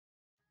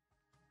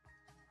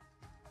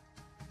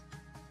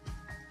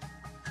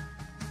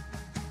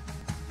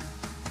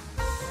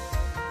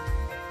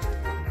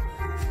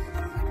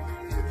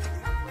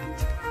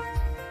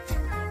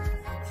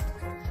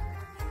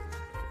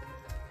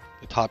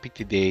topic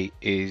today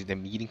is the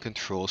meeting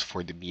controls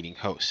for the meeting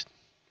host.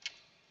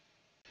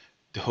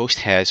 The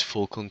host has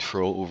full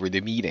control over the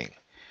meeting.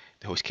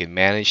 The host can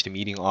manage the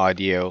meeting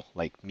audio,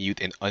 like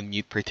mute and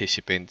unmute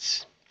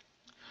participants,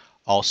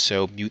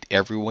 also mute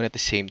everyone at the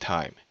same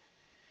time.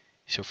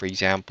 So, for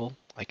example,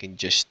 I can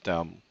just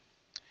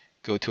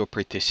go to a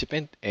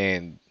participant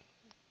and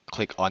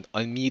click on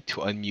unmute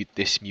to unmute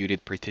this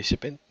muted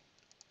participant.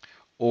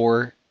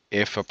 Or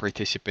if a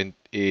participant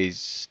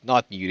is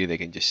not muted, I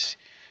can just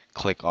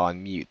click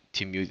on mute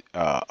to mute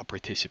a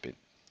participant.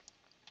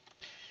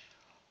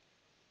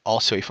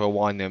 Also, if I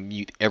want to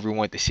mute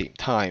everyone at the same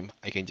time,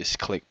 I can just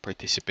click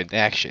participant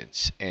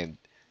actions and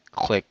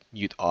click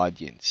mute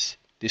audience.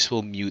 This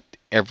will mute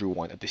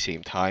everyone at the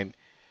same time,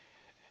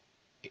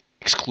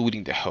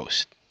 excluding the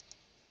host.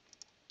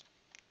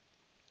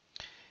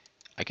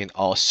 I can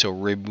also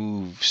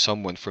remove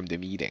someone from the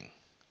meeting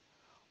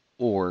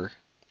or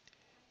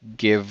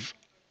give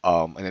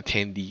an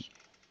attendee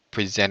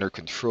presenter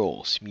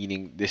controls,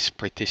 meaning this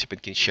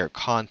participant can share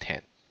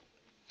content.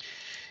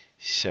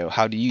 So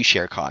how do you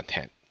share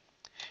content?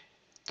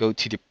 Go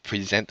to the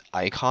present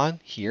icon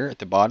here at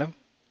the bottom,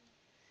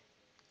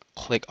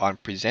 click on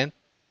present,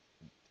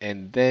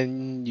 and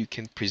then you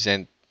can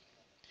present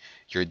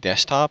your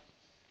desktop.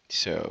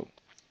 So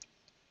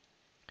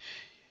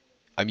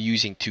I'm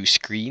using two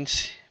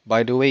screens,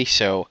 by the way,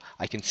 so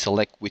I can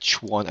select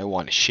which one I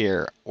want to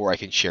share, or I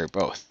can share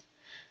both.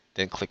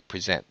 Then click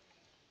present.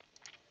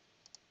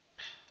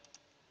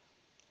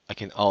 I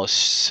can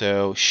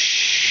also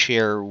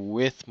share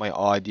with my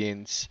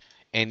audience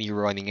any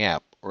running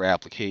app or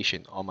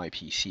application on my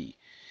PC.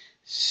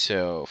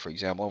 So, for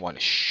example, I want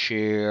to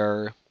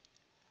share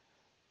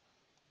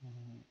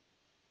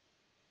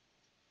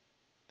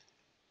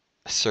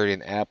a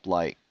certain app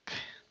like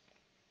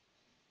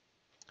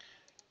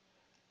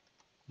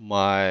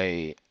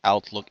my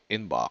Outlook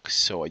inbox.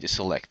 So I just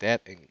select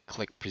that and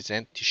click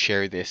present to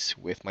share this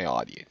with my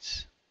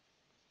audience.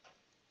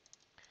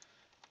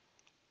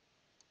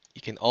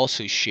 You can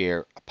also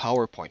share a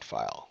PowerPoint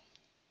file.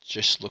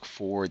 Just look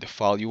for the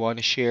file you want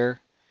to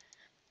share,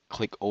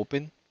 click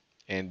open,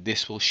 and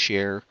this will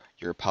share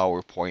your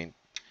PowerPoint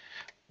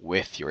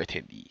with your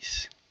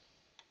attendees.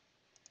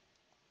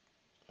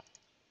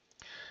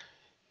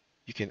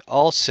 You can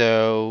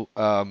also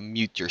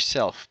mute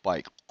yourself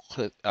by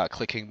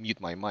clicking mute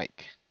my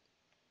mic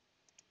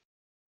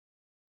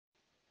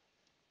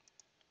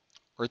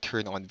or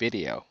turn on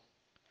video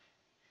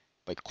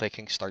by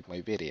clicking start my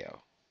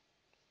video.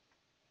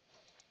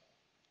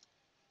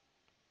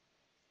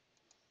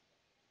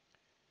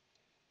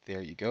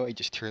 There you go, I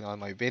just turned on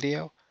my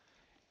video.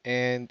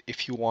 And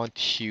if you want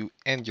to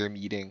end your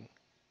meeting,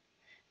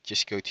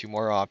 just go to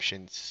more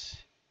options,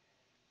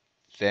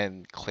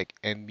 then click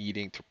end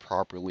meeting to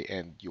properly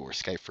end your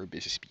Skype for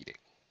Business meeting.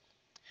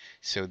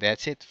 So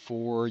that's it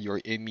for your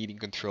in-meeting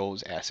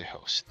controls as a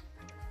host.